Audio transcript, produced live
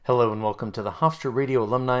Hello and welcome to the Hofstra Radio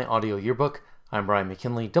Alumni Audio Yearbook. I'm Brian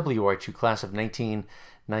McKinley, WRHU class of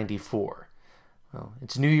 1994. Well,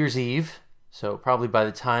 it's New Year's Eve, so probably by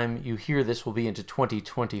the time you hear this we'll be into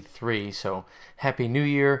 2023. So Happy New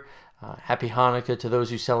Year, Happy Hanukkah to those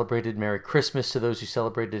who celebrated, Merry Christmas to those who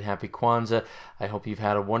celebrated, Happy Kwanzaa. I hope you've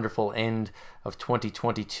had a wonderful end of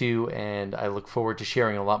 2022, and I look forward to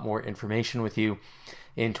sharing a lot more information with you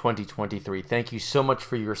in 2023. Thank you so much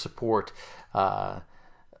for your support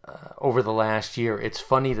over the last year. It's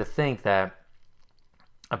funny to think that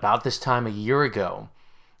about this time a year ago,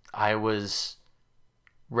 I was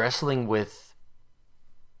wrestling with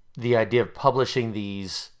the idea of publishing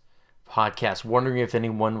these podcasts, wondering if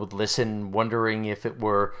anyone would listen, wondering if it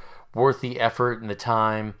were worth the effort and the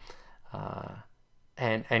time,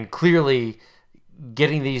 and clearly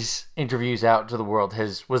getting these interviews out to the world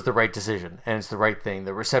was the right decision, and it's the right thing.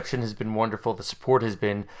 The reception has been wonderful. The support has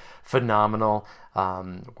been phenomenal.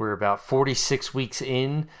 We're about 46 weeks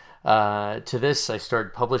in to this. I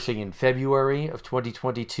started publishing in February of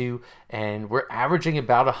 2022, and we're averaging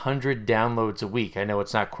about 100 downloads a week. I know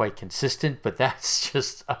it's not quite consistent, but that's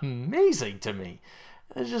just amazing to me.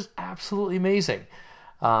 It's just absolutely amazing.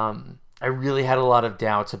 I really had a lot of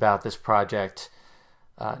doubts about this project.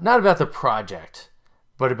 Not about the project,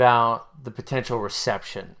 but about the potential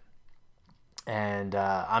reception. And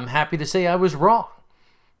I'm happy to say I was wrong.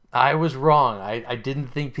 I didn't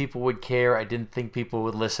think people would care. I didn't think people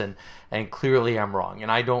would listen. And clearly I'm wrong.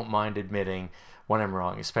 And I don't mind admitting when I'm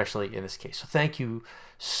wrong, especially in this case. So thank you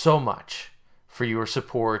so much for your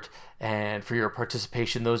support and for your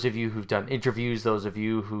participation. Those of you who've done interviews, those of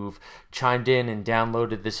you who've chimed in and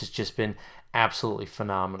downloaded, this has just been absolutely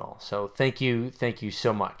phenomenal. So thank you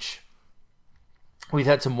so much. We've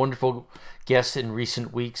had some wonderful guests in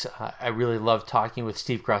recent weeks. I really love talking with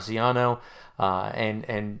Steve Graziano,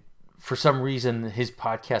 and for some reason his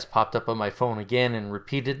podcast popped up on my phone again and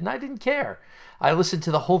repeated, and I didn't care. I listened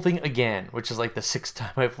to the whole thing again, which is like the 6th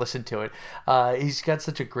time I've listened to it. He's got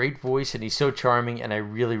such a great voice, and he's so charming, and I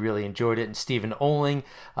really, really enjoyed it. And Stephen Oling,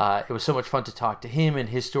 it was so much fun to talk to him and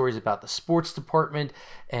his stories about the sports department.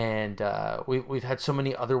 And we've had so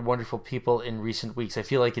many other wonderful people in recent weeks. I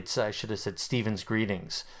feel like I should have said Stephen's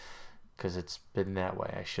greetings, because it's been that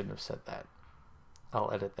way. I shouldn't have said that.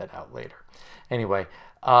 I'll edit that out later. Anyway,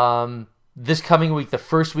 this coming week, the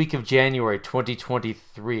first week of January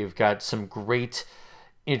 2023, we've got some great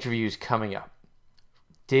interviews coming up.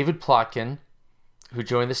 David Plotkin, who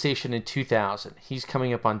joined the station in 2000, he's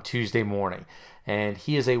coming up on Tuesday morning. And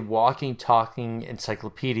he is a walking, talking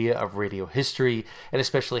encyclopedia of radio history, and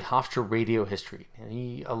especially Hofstra radio history. And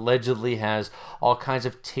he allegedly has all kinds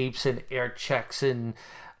of tapes and air checks and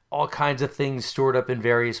all kinds of things stored up in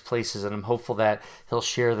various places. And I'm hopeful that he'll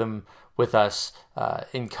share them with us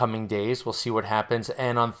in coming days. We'll see what happens.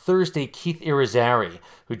 And on Thursday, Keith Irizarry,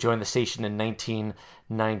 who joined the station in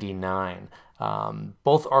 1999.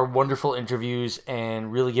 Both are wonderful interviews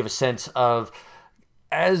and really give a sense of,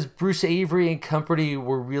 as Bruce Avery and company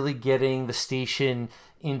were really getting the station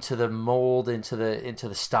into the mold, into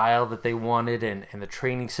the style that they wanted, and the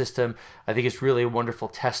training system. I think it's really a wonderful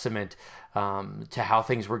testament to how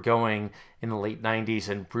things were going in the late 90s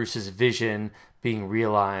and Bruce's vision being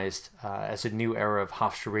realized as a new era of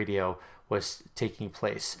Hofstra Radio was taking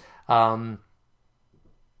place. Going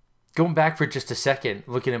back for just a second,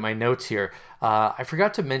 looking at my notes here, I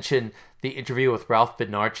forgot to mention the interview with Ralph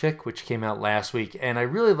Bednarczyk, which came out last week. And I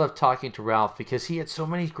really loved talking to Ralph because he had so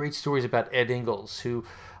many great stories about Ed Ingles, who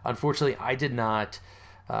unfortunately I did not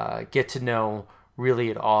get to know really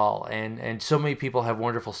at all. And so many people have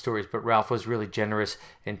wonderful stories, but Ralph was really generous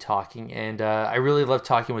in talking. And I really loved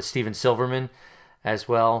talking with Steven Silverman as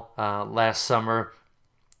well last summer.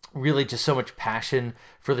 Really just so much passion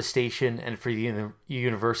for the station and for the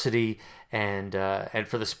university and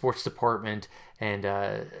for the sports department. And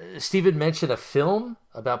Stephen mentioned a film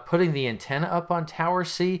about putting the antenna up on Tower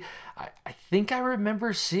C. I think I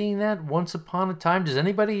remember seeing that once upon a time. Does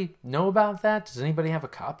anybody know about that? Does anybody have a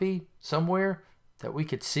copy somewhere that we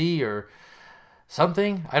could see or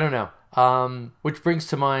something? I don't know. Which brings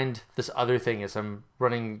to mind this other thing as I'm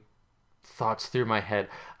running thoughts through my head.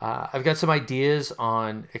 I've got some ideas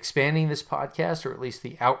on expanding this podcast, or at least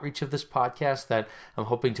the outreach of this podcast, that I'm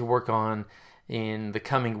hoping to work on in the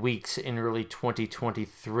coming weeks in early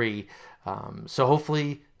 2023. So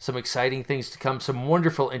hopefully some exciting things to come, some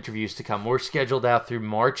wonderful interviews to come. We're scheduled out through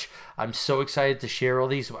March. I'm so excited to share all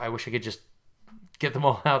these. I wish I could just get them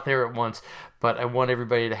all out there at once, but I want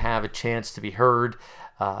everybody to have a chance to be heard.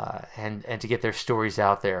 and to get their stories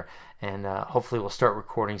out there. And hopefully we'll start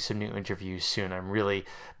recording some new interviews soon. I'm really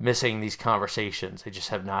missing these conversations. I just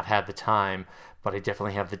have not had the time, but I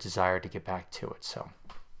definitely have the desire to get back to it. So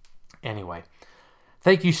anyway,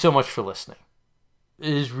 thank you so much for listening.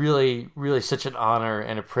 It is really, really such an honor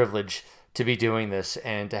and a privilege to be doing this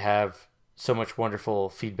and to have so much wonderful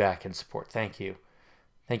feedback and support. Thank you.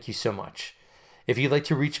 Thank you so much. If you'd like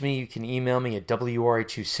to reach me, you can email me at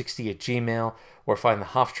wra260@gmail.com or find the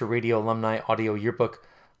Hofstra Radio Alumni Audio Yearbook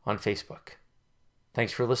on Facebook.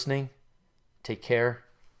 Thanks for listening. Take care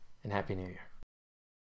and Happy New Year.